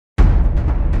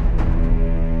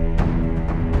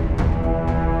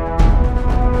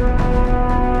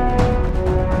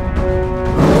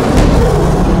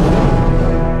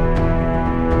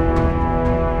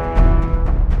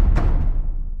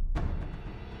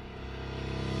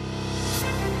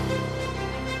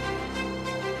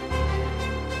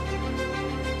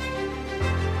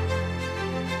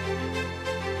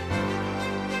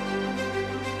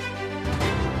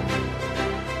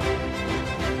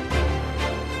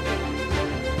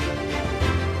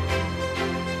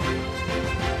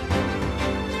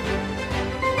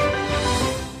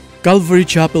Calvary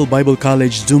Chapel Bible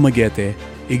College, Dumaguete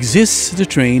exists to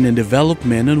train and develop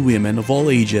men and women of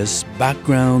all ages,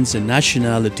 backgrounds, and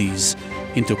nationalities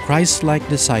into Christ-like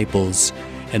disciples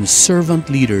and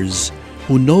servant leaders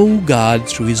who know God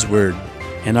through His Word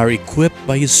and are equipped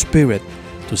by His Spirit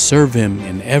to serve Him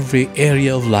in every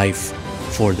area of life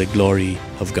for the glory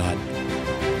of God.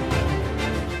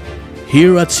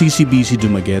 Here at CCBC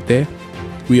Dumaguete,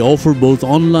 we offer both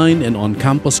online and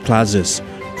on-campus classes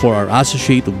for our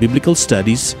Associate of Biblical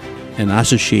Studies and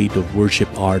Associate of Worship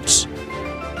Arts.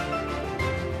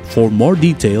 For more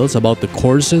details about the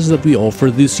courses that we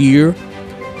offer this year,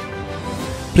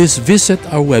 please visit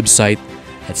our website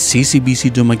at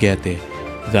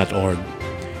ccbcdumaguete.org.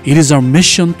 It is our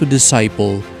mission to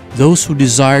disciple those who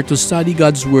desire to study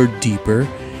God's Word deeper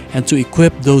and to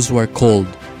equip those who are called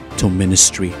to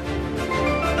ministry.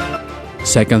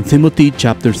 2 Timothy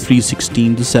chapter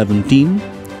 3:16-17.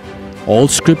 All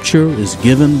Scripture is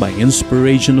given by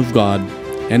inspiration of God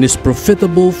and is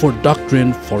profitable for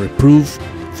doctrine, for reproof,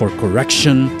 for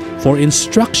correction, for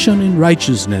instruction in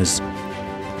righteousness,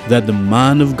 that the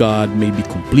man of God may be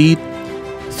complete,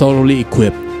 thoroughly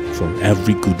equipped for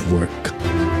every good work.